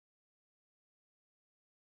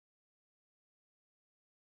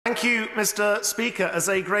Thank you, Mr. Speaker. As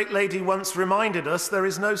a great lady once reminded us, there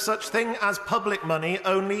is no such thing as public money,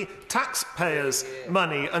 only taxpayers'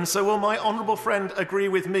 money. And so will my honourable friend agree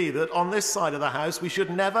with me that on this side of the House we should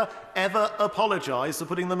never, ever apologise for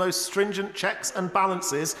putting the most stringent checks and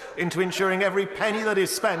balances into ensuring every penny that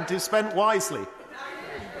is spent wisely?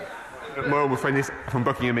 My honourable friend from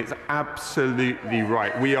Buckingham is absolutely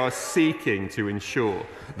right. We are seeking to ensure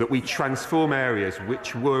that we transform areas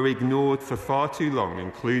which were ignored for far too long,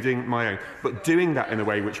 including my own, but doing that in a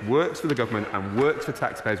way which works for the government and works for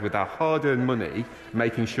taxpayers with our hard-earned money,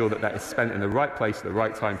 making sure that that is spent in the right place at the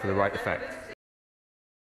right time for the right effect.